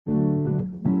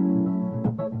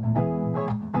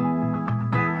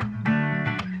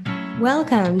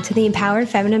Welcome to the Empowered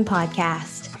Feminine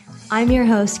Podcast. I'm your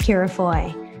host, Kira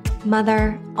Foy,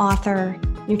 mother, author,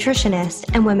 nutritionist,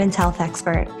 and women's health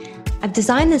expert. I've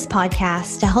designed this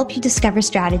podcast to help you discover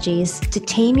strategies to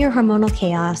tame your hormonal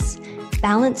chaos,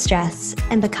 balance stress,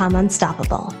 and become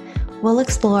unstoppable. We'll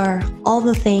explore all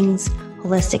the things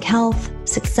holistic health,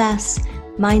 success,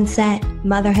 mindset,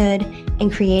 motherhood,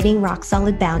 and creating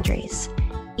rock-solid boundaries.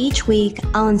 Each week,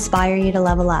 I'll inspire you to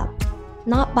level up,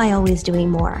 not by always doing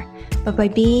more, but by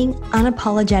being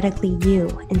unapologetically you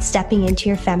and stepping into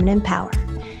your feminine power.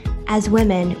 As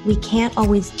women, we can't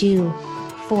always do,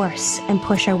 force, and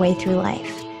push our way through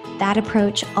life. That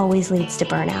approach always leads to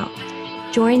burnout.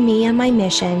 Join me on my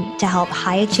mission to help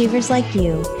high achievers like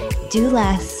you do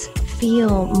less,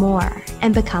 feel more,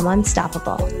 and become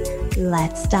unstoppable.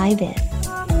 Let's dive in.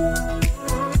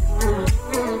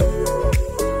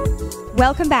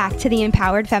 Welcome back to the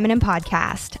Empowered Feminine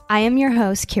Podcast. I am your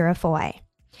host, Kira Foy.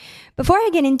 Before I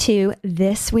get into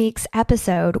this week's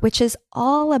episode, which is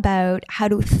all about how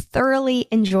to thoroughly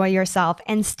enjoy yourself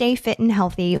and stay fit and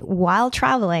healthy while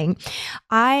traveling,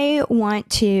 I want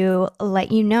to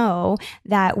let you know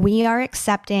that we are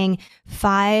accepting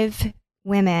 5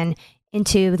 women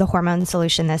into the Hormone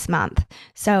Solution this month.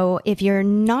 So if you're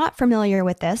not familiar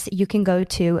with this, you can go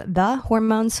to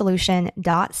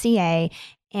thehormonesolution.ca.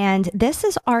 And this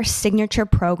is our signature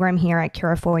program here at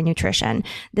Kira Foy Nutrition.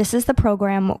 This is the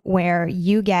program where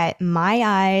you get my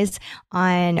eyes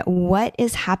on what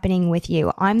is happening with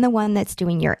you. I'm the one that's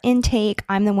doing your intake.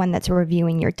 I'm the one that's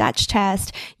reviewing your Dutch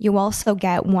test. You also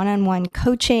get one-on-one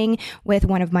coaching with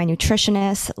one of my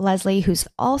nutritionists, Leslie, who's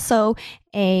also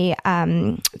a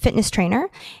fitness trainer.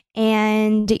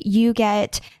 And you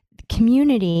get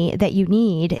community that you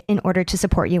need in order to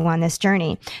support you on this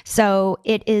journey. So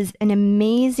it is an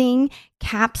amazing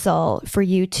capsule for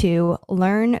you to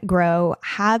learn, grow,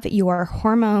 have your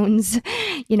hormones,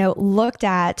 looked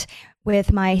at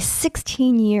with my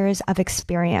 16 years of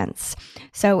experience.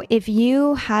 So if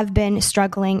you have been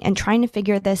struggling and trying to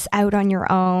figure this out on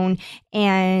your own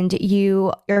and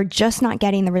you are just not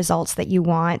getting the results that you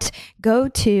want, go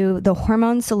to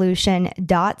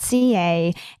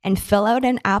thehormonesolution.ca and fill out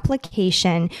an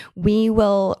application. We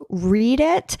will read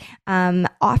it,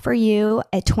 offer you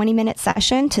a 20-minute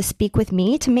session to speak with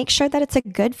me to make sure that it's a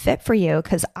good fit for you,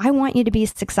 because I want you to be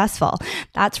successful.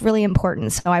 That's really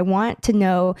important. So I want to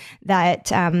know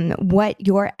that what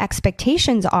your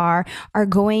expectations are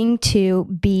going to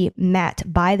be met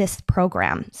by this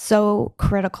program. So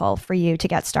critical for you to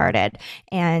get started.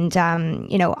 And,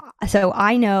 so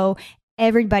I know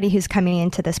everybody who's coming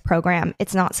into this program,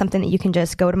 it's not something that you can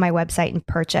just go to my website and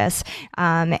purchase.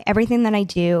 Everything that I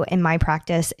do in my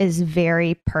practice is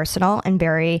very personal and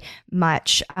very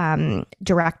much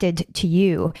directed to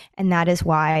you. And that is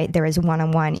why there is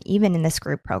one-on-one even in this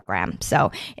group program.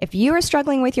 So if you are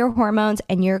struggling with your hormones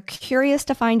and you're curious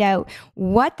to find out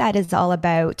what that is all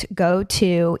about, go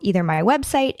to either my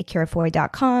website at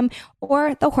kirafoy.com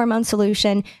or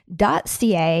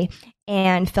thehormonesolution.ca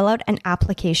and fill out an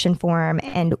application form,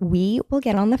 and we will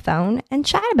get on the phone and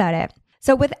chat about it.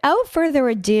 So without further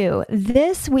ado,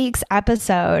 this week's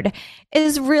episode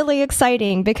is really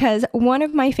exciting because one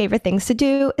of my favorite things to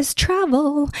do is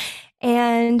travel.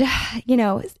 And,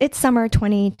 it's summer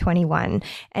 2021.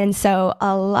 And so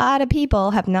a lot of people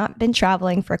have not been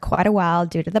traveling for quite a while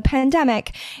due to the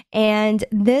pandemic. And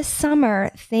this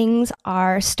summer, things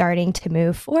are starting to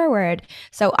move forward.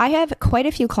 So I have quite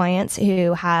a few clients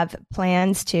who have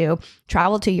plans to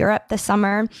travel to Europe this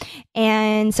summer.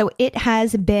 And so it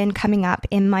has been coming up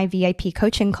in my VIP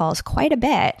coaching calls quite a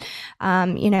bit,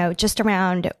 just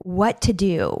around what to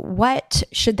do, what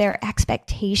should their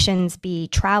expectations be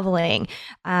traveling.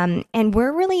 And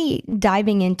we're really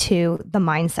diving into the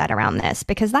mindset around this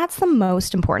because that's the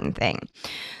most important thing.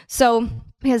 So,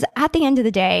 because at the end of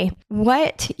the day,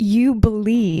 what you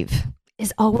believe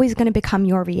is always going to become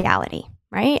your reality,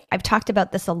 right? I've talked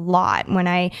about this a lot when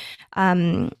I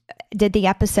did the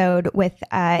episode with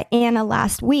Anna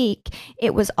last week.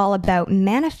 It was all about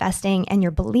manifesting and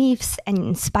your beliefs and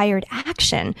inspired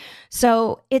action.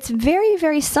 So it's very,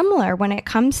 very similar when it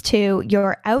comes to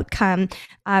your outcome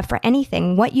for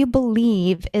anything. What you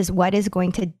believe is what is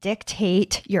going to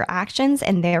dictate your actions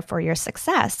and therefore your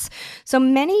success. So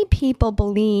many people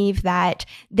believe that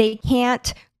they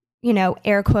can't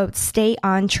air quotes, stay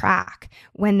on track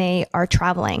when they are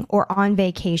traveling or on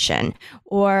vacation,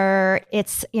 or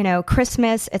it's,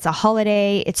 Christmas, it's a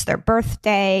holiday, it's their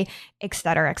birthday, et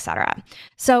cetera, et cetera.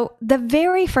 So the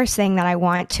very first thing that I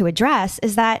want to address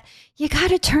is that you got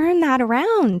to turn that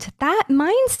around. That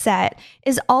mindset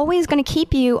is always going to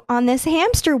keep you on this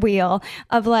hamster wheel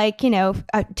of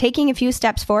taking a few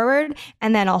steps forward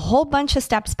and then a whole bunch of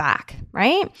steps back,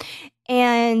 right?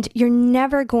 And you're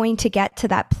never going to get to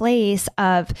that place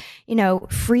of,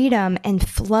 freedom and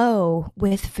flow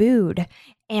with food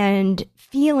and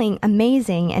feeling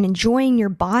amazing and enjoying your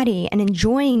body and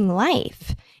enjoying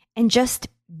life and just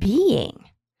being.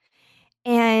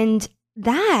 And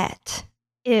that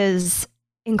is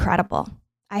incredible.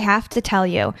 I have to tell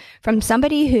you, from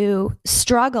somebody who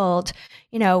struggled,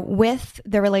 with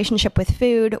the relationship with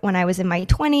food when I was in my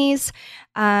 20s,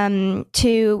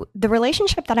 to the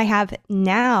relationship that I have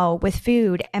now with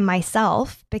food and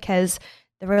myself, because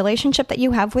the relationship that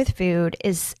you have with food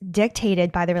is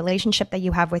dictated by the relationship that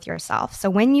you have with yourself. So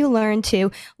when you learn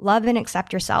to love and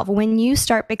accept yourself, when you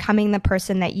start becoming the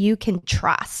person that you can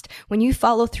trust, when you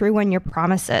follow through on your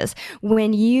promises,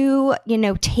 when you,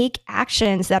 take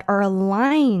actions that are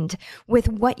aligned with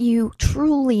what you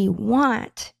truly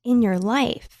want in your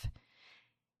life,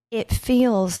 it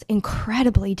feels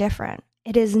incredibly different.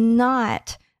 It is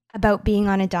not about being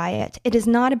on a diet. It is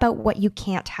not about what you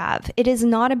can't have. It is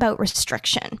not about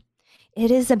restriction.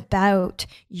 It is about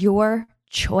your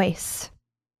choice.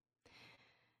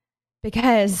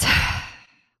 Because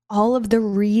all of the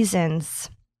reasons,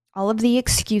 all of the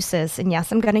excuses, and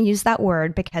yes, I'm going to use that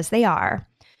word because they are,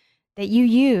 that you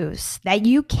use, that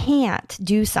you can't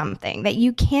do something, that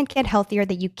you can't get healthier,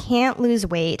 that you can't lose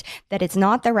weight, that it's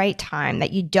not the right time,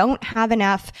 that you don't have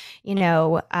enough,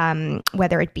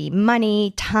 whether it be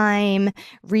money, time,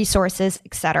 resources,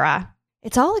 etc.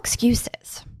 It's all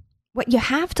excuses. What you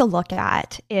have to look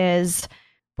at is,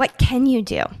 what can you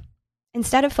do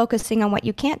instead of focusing on what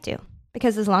you can't do?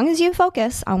 Because as long as you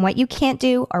focus on what you can't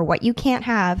do or what you can't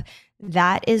have,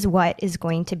 that is what is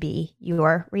going to be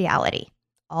your reality.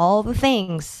 All the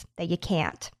things that you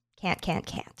can't.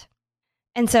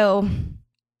 And so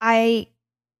as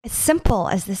simple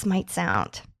as this might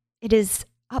sound, it is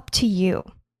up to you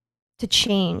to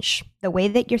change the way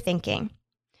that you're thinking,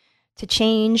 to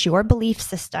change your belief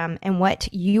system and what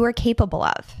you are capable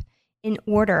of in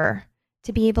order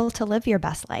to be able to live your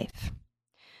best life.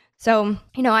 So,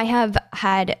 I have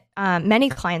had many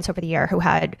clients over the year who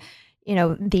had,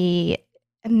 the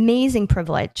amazing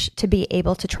privilege to be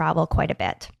able to travel quite a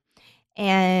bit.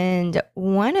 And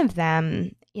one of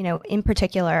them, in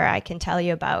particular, I can tell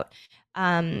you about,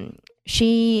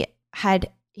 she had,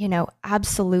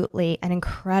 absolutely an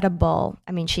incredible,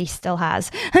 she still has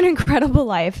an incredible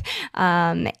life.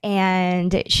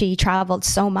 And she traveled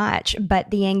so much,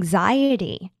 but the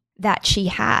anxiety that she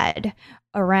had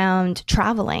around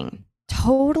traveling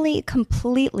totally,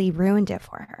 completely ruined it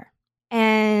for her.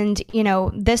 And,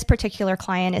 this particular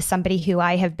client is somebody who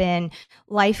I have been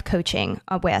life coaching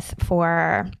with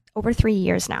for over 3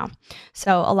 years now.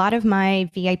 So a lot of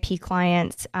my VIP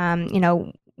clients,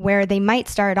 where they might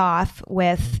start off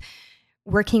with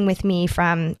working with me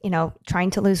from,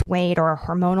 trying to lose weight or a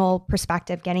hormonal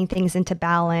perspective, getting things into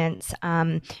balance,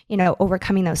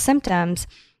 overcoming those symptoms,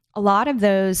 a lot of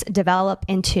those develop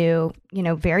into,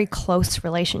 very close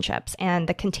relationships. And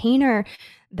the container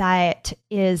that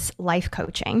is life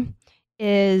coaching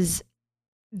is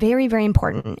very, very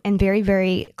important and very,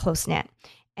 very close-knit.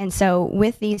 And so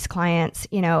with these clients,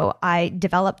 I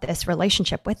developed this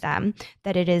relationship with them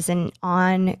that it is an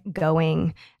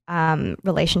ongoing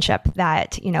relationship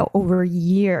that, over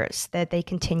years that they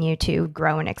continue to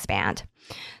grow and expand.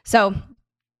 So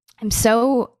I'm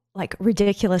so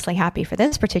ridiculously happy for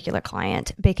this particular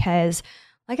client because,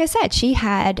 like I said, she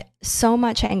had so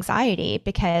much anxiety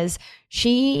because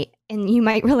she, and you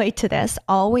might relate to this,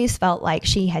 always felt like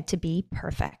she had to be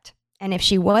perfect. And if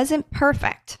she wasn't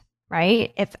perfect,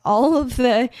 right? If all of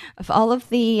the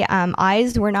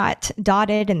I's were not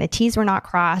dotted and the T's were not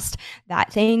crossed,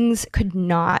 that things could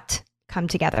not come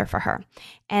together for her.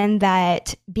 And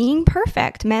that being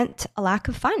perfect meant a lack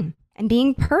of fun. And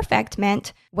being perfect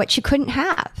meant what she couldn't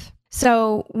have.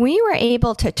 So we were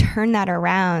able to turn that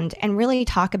around and really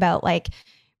talk about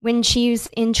when she's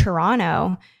in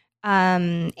Toronto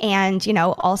and,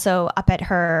 also up at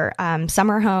her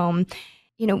summer home,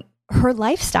 her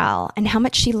lifestyle and how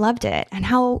much she loved it and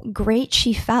how great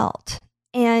she felt.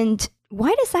 And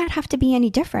why does that have to be any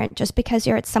different just because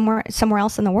you're at somewhere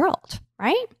else in the world,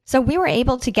 right? So we were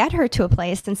able to get her to a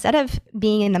place, instead of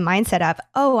being in the mindset of,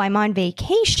 oh, I'm on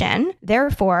vacation,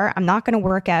 therefore I'm not going to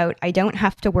work out. I don't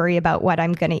have to worry about what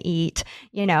I'm going to eat.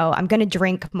 I'm going to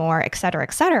drink more, et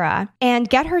cetera, and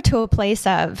get her to a place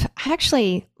of, I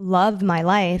actually love my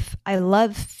life. I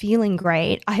love feeling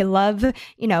great. I love,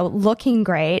 looking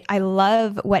great. I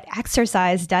love what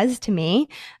exercise does to me.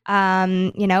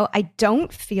 I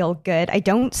don't feel good. I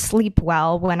don't sleep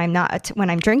well when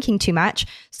I'm drinking too much.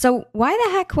 So why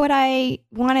the heck would I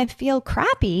want to feel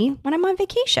crappy when I'm on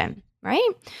vacation? Right?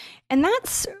 And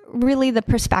that's really the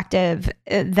perspective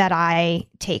that I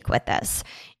take with this.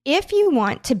 If you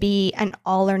want to be an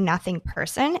all or nothing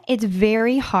person, it's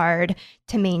very hard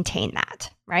to maintain that,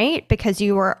 right? Because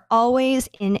you are always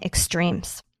in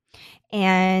extremes.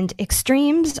 And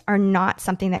extremes are not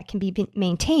something that can be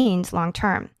maintained long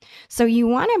term. So you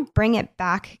want to bring it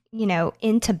back,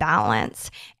 into balance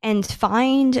and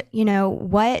find,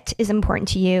 what is important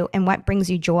to you and what brings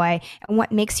you joy and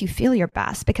what makes you feel your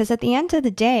best. Because at the end of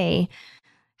the day,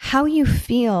 how you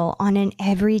feel on an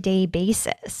everyday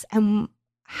basis and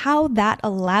how that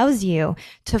allows you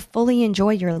to fully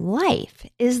enjoy your life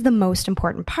is the most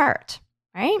important part,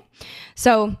 right?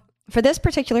 So for this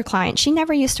particular client, she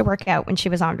never used to work out when she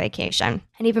was on vacation.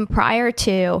 And even prior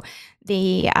to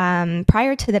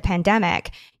the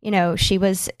pandemic, she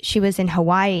was in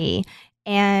Hawaii,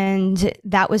 and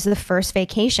that was the first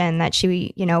vacation that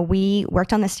we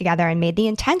worked on this together and made the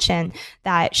intention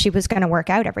that she was going to work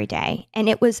out every day. And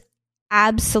it was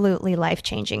absolutely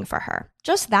life-changing for her.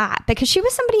 Just that, because she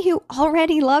was somebody who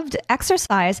already loved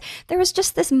exercise. There was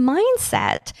just this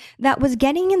mindset that was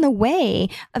getting in the way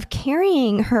of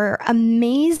carrying her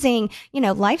amazing,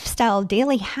 lifestyle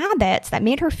daily habits that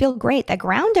made her feel great, that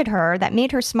grounded her, that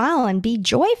made her smile and be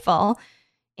joyful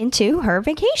into her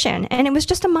vacation. And it was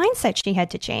just a mindset she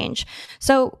had to change.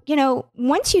 So,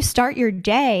 once you start your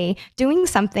day doing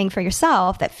something for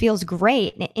yourself that feels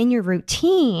great in your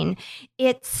routine,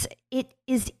 it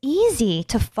is easy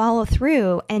to follow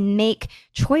through and make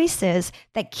choices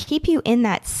that keep you in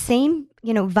that same,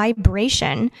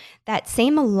 vibration, that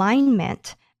same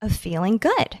alignment of feeling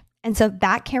good. And so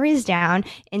that carries down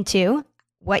into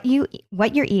what you're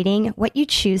eating, what you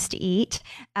choose to eat,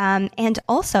 and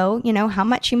also, how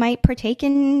much you might partake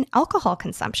in alcohol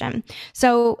consumption.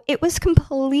 So it was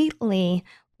completely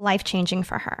life-changing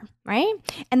for her, right?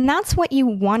 And that's what you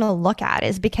want to look at,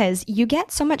 is because you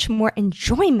get so much more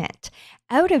enjoyment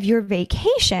out of your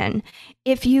vacation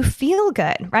if you feel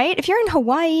good, right? If you're in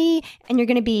Hawaii and you're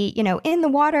going to be, in the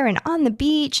water and on the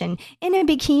beach and in a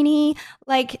bikini,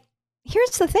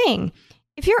 here's the thing.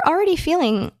 If you're already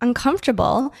feeling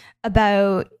uncomfortable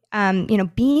about,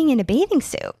 being in a bathing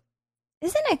suit,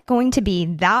 isn't it going to be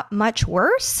that much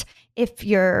worse if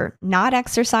you're not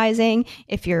exercising,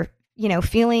 if you're,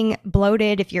 feeling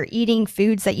bloated, if you're eating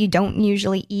foods that you don't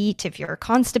usually eat, if you're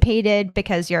constipated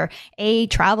because you're A,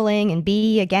 traveling, and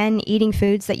B, again, eating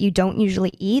foods that you don't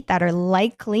usually eat that are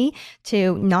likely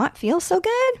to not feel so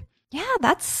good? Yeah,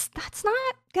 that's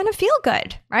not going to feel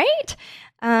good, right?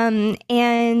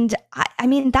 And I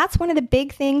mean, that's one of the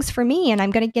big things for me. And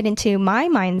I'm going to get into my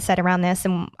mindset around this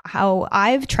and how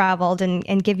I've traveled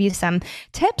and give you some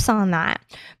tips on that.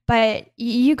 But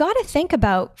you got to think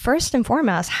about, first and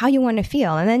foremost, how you want to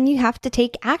feel. And then you have to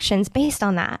take actions based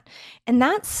on that. And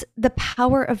that's the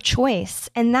power of choice.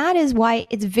 And that is why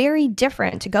it's very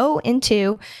different to go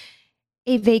into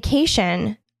a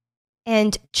vacation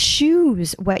and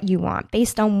choose what you want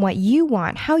based on what you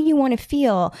want, how you want to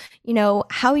feel,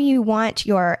 how you want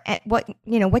what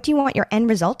do you want your end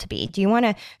result to be? Do you want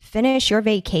to finish your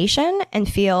vacation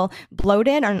and feel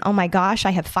bloated and, oh my gosh, I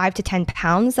have 5 to 10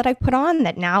 pounds that I've put on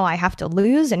that now I have to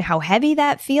lose, and how heavy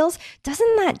that feels?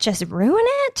 Doesn't that just ruin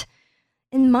it?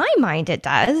 In my mind, it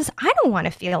does. I don't want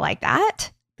to feel like that,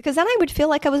 because then I would feel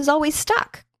like I was always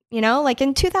stuck, like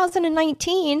in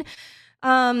 2019,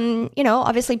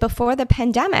 obviously before the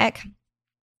pandemic,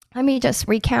 let me just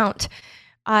recount.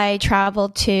 I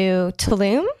traveled to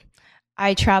Tulum.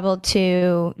 I traveled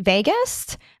to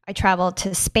Vegas. I traveled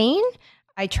to Spain.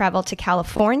 I traveled to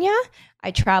California. I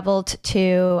traveled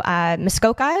to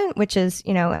Muskoka, which is,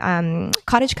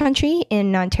 cottage country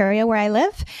in Ontario where I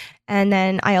live. And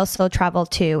then I also traveled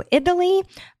to Italy.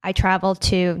 I traveled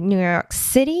to New York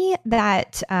City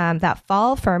that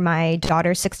fall for my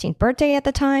daughter's 16th birthday at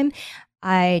the time.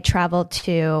 I traveled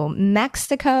to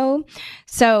Mexico.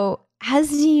 So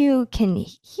as you can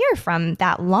hear from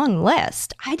that long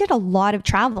list, I did a lot of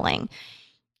traveling.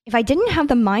 If I didn't have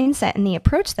the mindset and the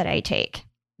approach that I take,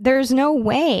 there's no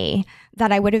way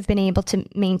that I would have been able to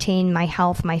maintain my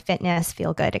health, my fitness,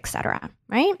 feel good, etc.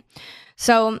 Right?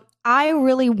 So I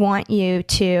really want you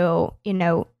to,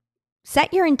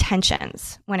 set your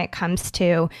intentions when it comes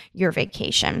to your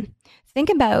vacation. Think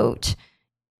about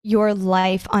your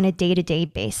life on a day-to-day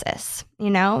basis,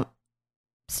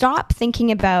 Stop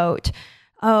thinking about,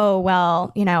 oh,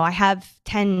 well, I have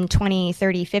 10, 20,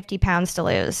 30, 50 pounds to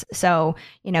lose. So,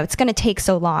 it's going to take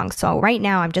so long. So right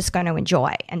now I'm just going to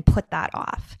enjoy and put that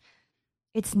off.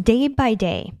 It's day by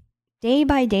day. Day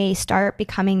by day, start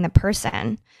becoming the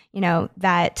person,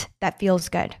 that feels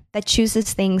good, that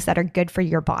chooses things that are good for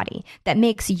your body, that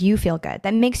makes you feel good,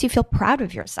 that makes you feel proud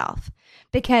of yourself.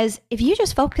 Because if you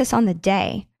just focus on the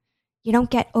day, you don't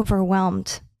get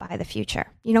overwhelmed by the future.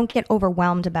 You don't get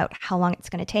overwhelmed about how long it's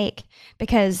going to take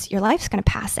because your life's going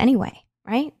to pass anyway,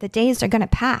 right? The days are going to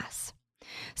pass.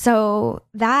 So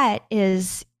that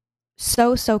is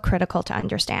so, so critical to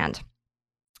understand.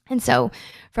 And so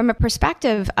from a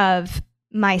perspective of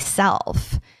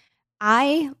myself,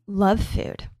 I love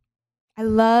food. I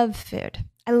love food.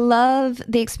 I love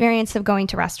the experience of going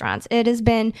to restaurants. It has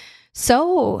been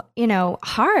so,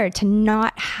 hard to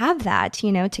not have that,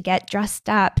 to get dressed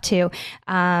up, to,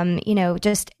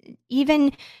 just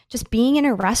being in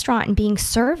a restaurant and being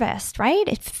serviced, right?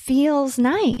 It feels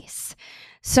nice.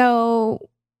 So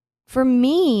for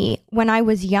me, when I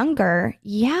was younger,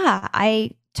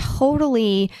 I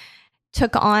totally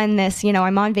took on this,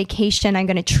 I'm on vacation, I'm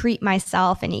going to treat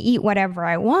myself and eat whatever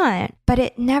I want, but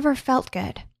it never felt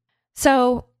good.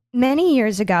 So many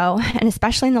years ago, and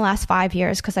especially in the last 5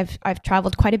 years, because I've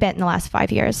traveled quite a bit in the last 5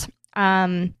 years,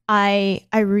 I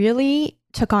really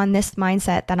took on this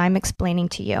mindset that I'm explaining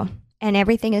to you, and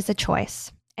everything is a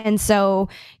choice. And so,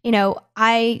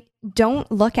 I don't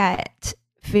look at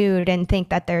food and think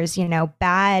that there's,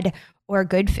 bad or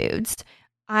good foods.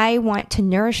 I want to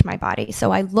nourish my body.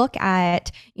 So I look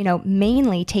at,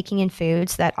 mainly taking in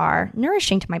foods that are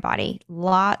nourishing to my body.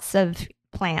 Lots of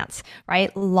plants,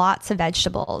 right? Lots of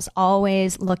vegetables,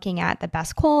 always looking at the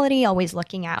best quality, always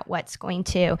looking at what's going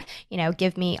to,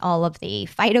 give me all of the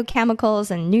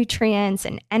phytochemicals and nutrients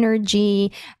and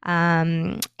energy.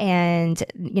 And,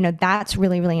 that's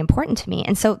really, really important to me.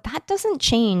 And so that doesn't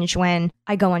change when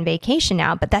I go on vacation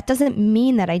now, but that doesn't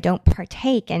mean that I don't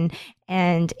partake and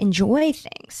enjoy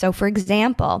things. So for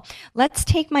example, let's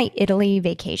take my Italy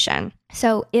vacation.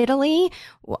 So Italy,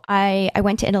 I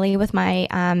went to Italy with my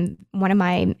one of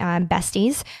my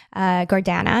besties,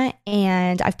 Gordana,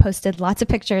 and I've posted lots of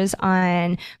pictures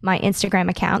on my Instagram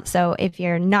account. So if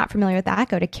you're not familiar with that,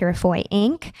 go to Kirafoy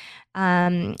Inc.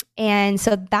 And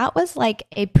so that was like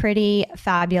a pretty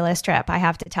fabulous trip, I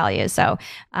have to tell you. So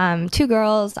 2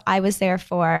 girls, I was there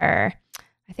for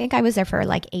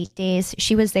like 8 days.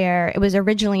 She was there. It was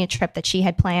originally a trip that she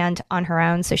had planned on her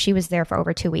own. So she was there for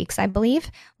over 2 weeks, I believe.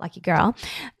 Lucky girl.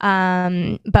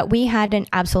 But we had an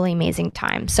absolutely amazing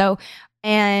time. So,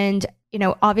 and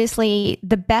obviously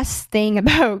the best thing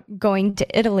about going to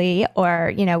Italy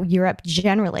or, Europe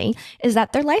generally is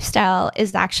that their lifestyle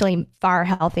is actually far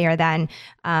healthier than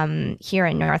here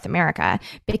in North America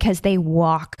because they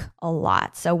walk a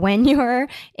lot. So when you're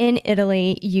in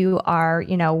Italy, you are,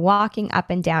 walking up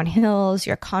and down hills,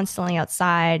 you're constantly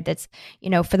outside. That's,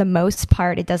 for the most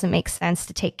part, it doesn't make sense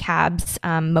to take cabs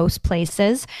most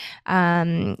places.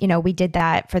 We did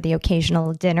that for the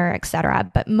occasional dinner, etc.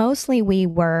 But mostly we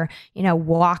were,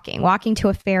 walking to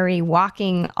a ferry,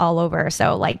 walking all over.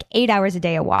 So like 8 hours a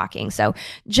day of walking. So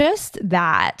just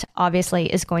that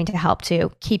obviously is going to help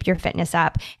to keep your fitness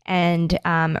up and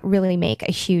really make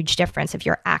a huge difference if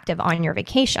you're active on your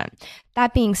vacation.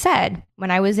 That being said, when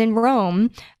I was in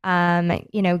Rome,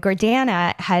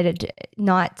 Gordana had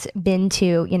not been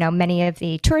to, many of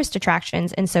the tourist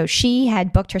attractions. And so she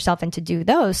had booked herself in to do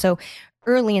those. So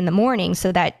early in the morning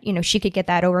so that, she could get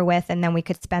that over with and then we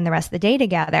could spend the rest of the day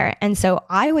together. And so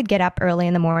I would get up early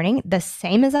in the morning, the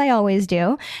same as I always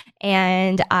do,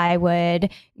 and I would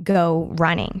go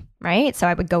running, right? So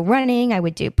I would go running, I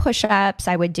would do push-ups,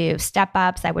 I would do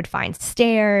step-ups, I would find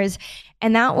stairs.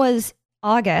 And that was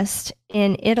August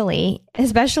in Italy,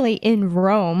 especially in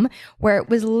Rome, where it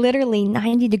was literally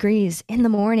 90 degrees in the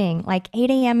morning, like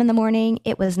 8 a.m. in the morning,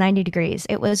 it was 90 degrees.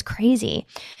 It was crazy.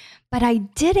 But I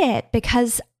did it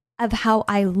because of how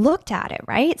I looked at it,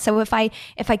 right? So if I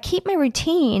keep my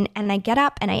routine and I get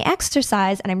up and I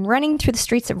exercise and I'm running through the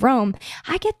streets of Rome,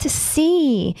 I get to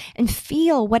see and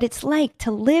feel what it's like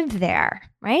to live there,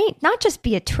 right? Not just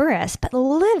be a tourist, but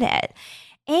live it.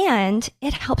 And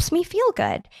it helps me feel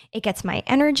good. It gets my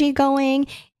energy going,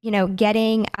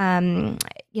 getting,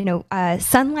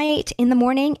 sunlight in the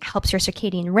morning helps your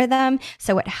circadian rhythm.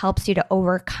 So it helps you to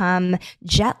overcome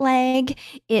jet lag.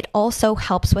 It also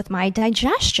helps with my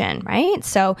digestion, right?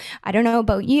 So I don't know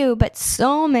about you, but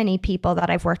so many people that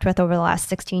I've worked with over the last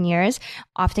 16 years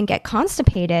often get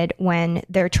constipated when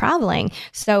they're traveling.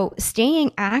 So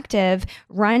staying active,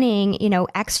 running,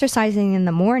 exercising in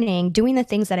the morning, doing the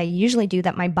things that I usually do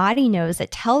that my body knows,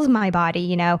 that tells my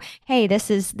body, hey,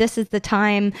 this is the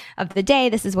time of the day.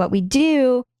 This is what we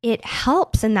do. It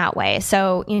helps in that way.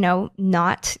 So,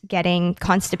 not getting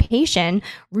constipation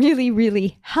really,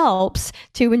 really helps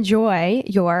to enjoy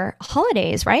your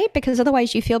holidays, right? Because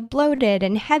otherwise you feel bloated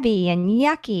and heavy and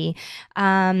yucky.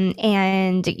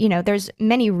 There's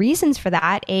many reasons for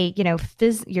that. Your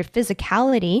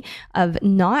physicality of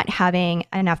not having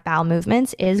enough bowel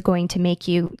movements is going to make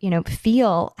you,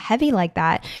 feel heavy like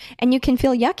that. And you can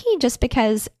feel yucky just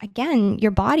because, again,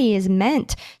 your body is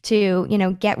meant to,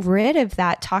 get rid of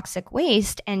that toxic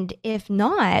waste. And if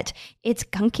not, it's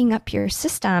gunking up your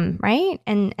system, right?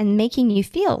 And making you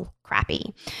feel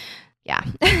crappy. Yeah.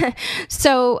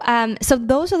 So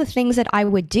those are the things that I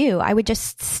would do. I would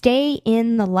just stay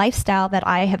in the lifestyle that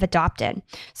I have adopted.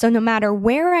 So no matter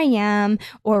where I am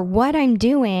or what I'm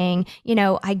doing,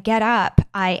 I get up,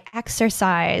 I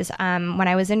exercise. When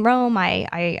I was in Rome,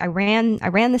 I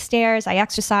ran the stairs, I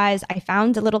exercised, I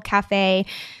found a little cafe.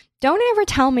 Don't ever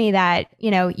tell me that,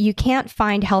 you can't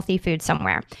find healthy food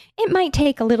somewhere. It might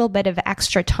take a little bit of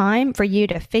extra time for you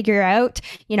to figure out,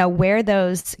 where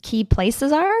those key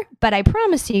places are, but I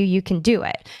promise you can do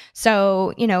it.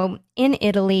 So, in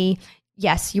Italy,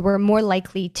 yes, you were more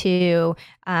likely to,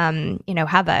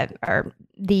 have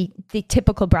the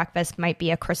typical breakfast might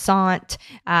be a croissant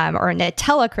or a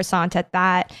Nutella croissant at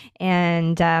that,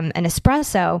 and an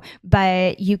espresso.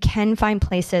 But you can find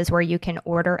places where you can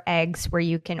order eggs, where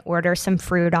you can order some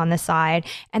fruit on the side,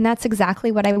 and that's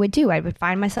exactly what I would do. I would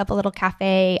find myself a little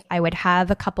cafe. I would have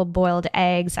a couple boiled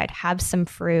eggs. I'd have some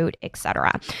fruit,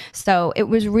 etc. So it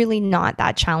was really not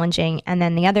that challenging. And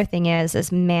then the other thing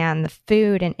is man, the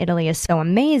food in Italy is so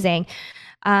amazing.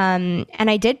 And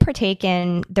I did partake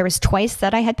there was twice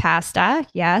that I had pasta.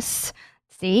 Yes.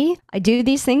 See, I do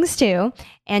these things too.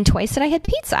 And twice that I had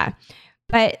pizza.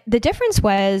 But the difference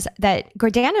was that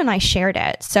Gordana and I shared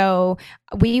it. So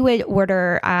we would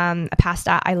order a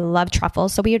pasta. I love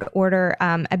truffles. So we would order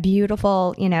a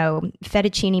beautiful,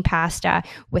 fettuccine pasta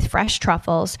with fresh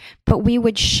truffles. But we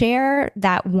would share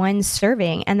that one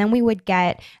serving. And then we would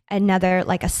get another,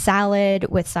 like a salad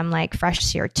with some like fresh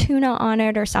seared tuna on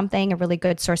it or something, a really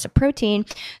good source of protein.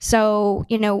 So,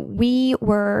 we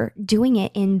were doing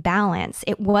it in balance.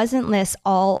 It wasn't this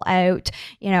all out,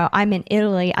 I'm in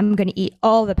Italy, I'm going to eat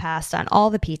all the pasta and all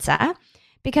the pizza,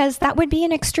 because that would be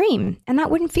an extreme and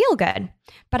that wouldn't feel good.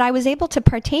 But I was able to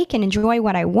partake and enjoy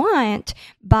what I want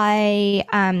by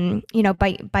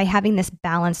having this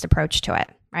balanced approach to it,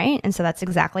 right? And so that's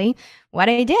exactly what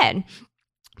I did.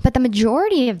 But the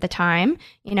majority of the time,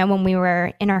 when we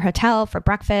were in our hotel for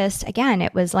breakfast, again,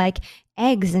 it was like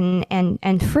eggs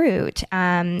and fruit.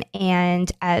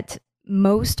 And at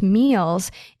most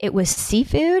meals, it was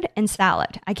seafood and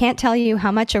salad. I can't tell you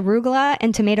how much arugula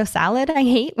and tomato salad I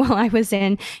ate while I was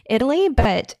in Italy,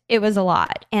 but it was a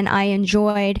lot. And I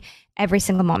enjoyed every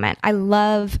single moment. I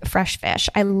love fresh fish.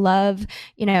 I love,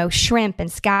 shrimp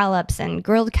and scallops and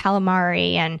grilled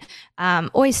calamari and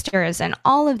oysters and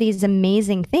all of these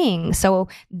amazing things. So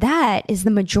that is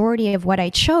the majority of what I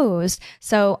chose.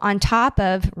 So on top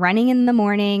of running in the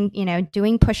morning,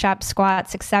 doing push-ups,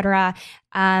 squats, etc.,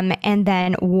 and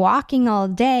then walking all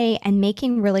day and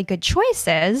making really good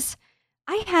choices,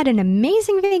 I had an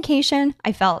amazing vacation.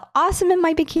 I felt awesome in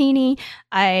my bikini.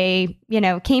 I,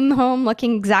 came home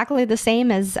looking exactly the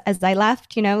same as I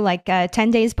left,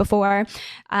 10 days before.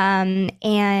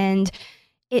 And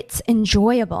it's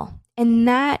enjoyable. And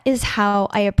that is how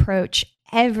I approach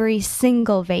every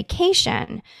single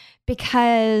vacation,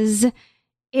 because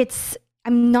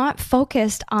I'm not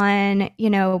focused on,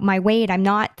 my weight. I'm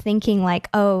not thinking like,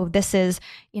 oh, this is,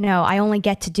 I only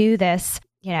get to do this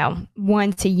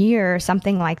once a year or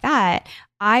something like that.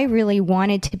 I really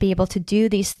wanted to be able to do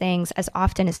these things as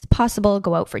often as possible,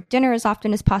 go out for dinner as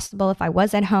often as possible if I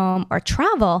was at home, or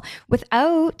travel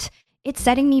without it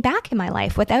setting me back in my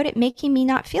life, without it making me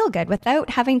not feel good, without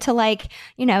having to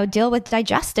deal with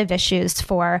digestive issues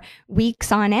for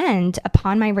weeks on end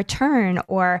upon my return,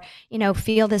 or,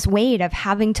 feel this weight of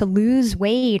having to lose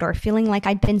weight or feeling like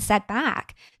I'd been set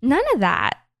back. None of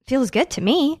that feels good to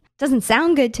me, doesn't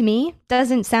sound good to me,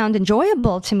 doesn't sound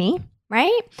enjoyable to me,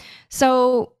 right?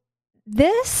 So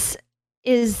this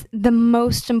is the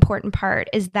most important part,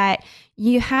 is that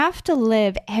you have to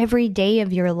live every day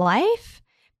of your life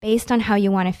based on how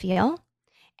you want to feel,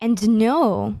 and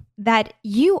know that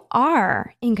you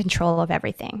are in control of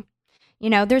everything.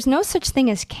 There's no such thing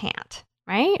as can't,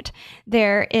 right?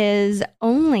 There is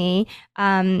only,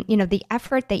 the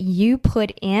effort that you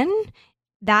put in.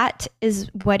 That is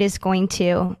what is going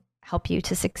to help you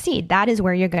to succeed. That is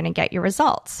where you're going to get your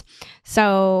results.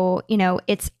 So,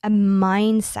 it's a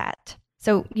mindset.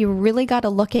 So you really got to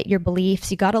look at your beliefs.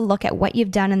 You got to look at what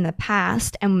you've done in the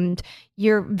past, and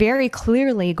you're very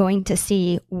clearly going to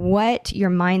see what your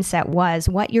mindset was,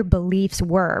 what your beliefs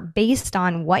were based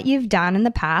on what you've done in the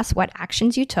past, what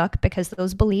actions you took, because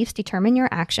those beliefs determine your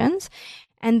actions,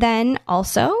 and then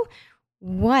also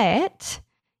what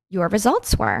your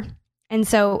results were. And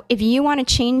so if you want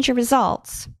to change your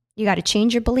results, you got to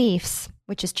change your beliefs,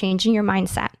 which is changing your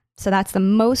mindset. So that's the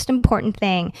most important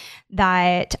thing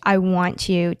that I want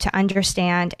you to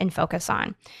understand and focus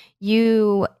on.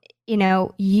 You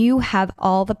have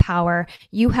all the power.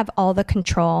 You have all the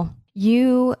control.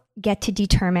 You get to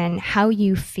determine how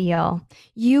you feel.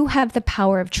 You have the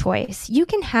power of choice. You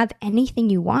can have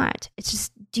anything you want. It's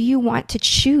just, do you want to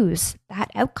choose that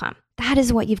outcome? That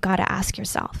is what you've got to ask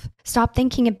yourself. Stop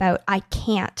thinking about, I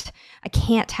can't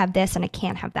have this and I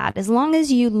can't have that. As long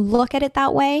as you look at it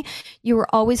that way, you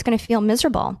are always going to feel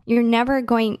miserable. You're never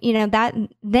going,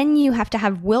 then you have to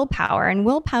have willpower, and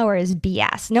willpower is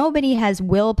BS. Nobody has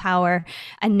willpower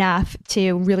enough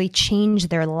to really change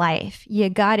their life. You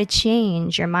got to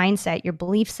change your mindset, your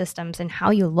belief systems, and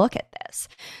how you look at this.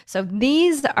 So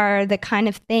these are the kind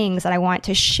of things that I want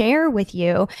to share with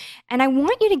you. And I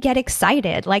want you to get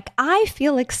excited. Like, I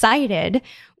feel excited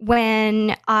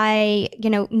when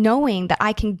knowing that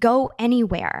I can go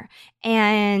anywhere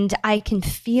and I can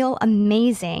feel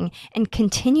amazing and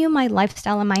continue my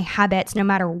lifestyle and my habits no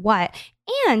matter what.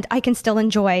 And I can still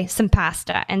enjoy some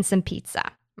pasta and some pizza,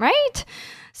 right?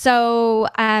 So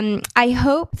I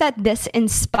hope that this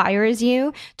inspires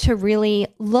you to really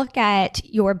look at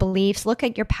your beliefs, look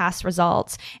at your past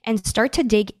results, and start to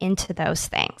dig into those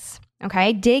things.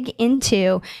 Okay, dig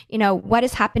into, what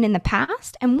has happened in the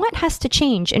past and what has to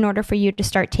change in order for you to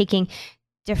start taking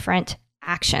different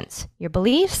actions. Your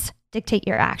beliefs dictate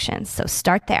your actions. So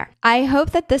start there. I hope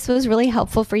that this was really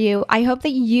helpful for you. I hope that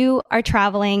you are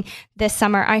traveling this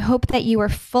summer. I hope that you are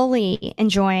fully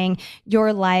enjoying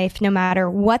your life no matter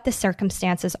what the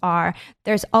circumstances are.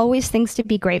 There's always things to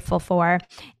be grateful for.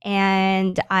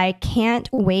 And I can't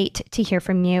wait to hear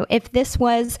from you. If this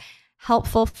was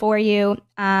helpful for you,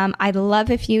 I'd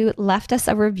love if you left us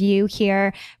a review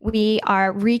here. We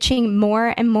are reaching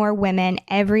more and more women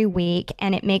every week,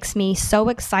 and it makes me so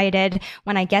excited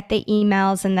when I get the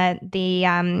emails and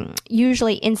the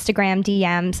usually Instagram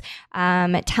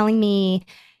DMs telling me,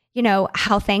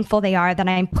 how thankful they are that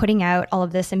I'm putting out all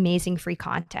of this amazing free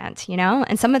content,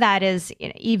 and some of that is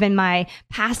even my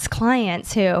past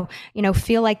clients who,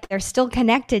 feel like they're still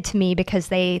connected to me because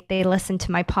they listen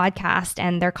to my podcast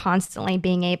and they're constantly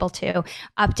being able to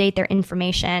update their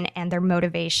information and their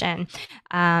motivation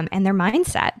and their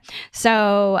mindset.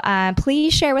 So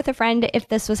please share with a friend if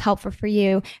this was helpful for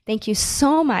you. Thank you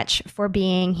so much for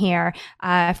being here,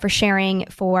 for sharing,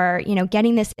 for,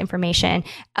 getting this information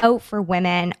out for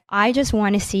women. I just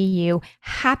want to see you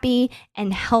happy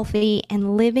and healthy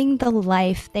and living the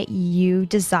life that you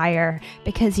desire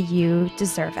because you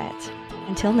deserve it.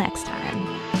 Until next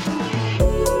time.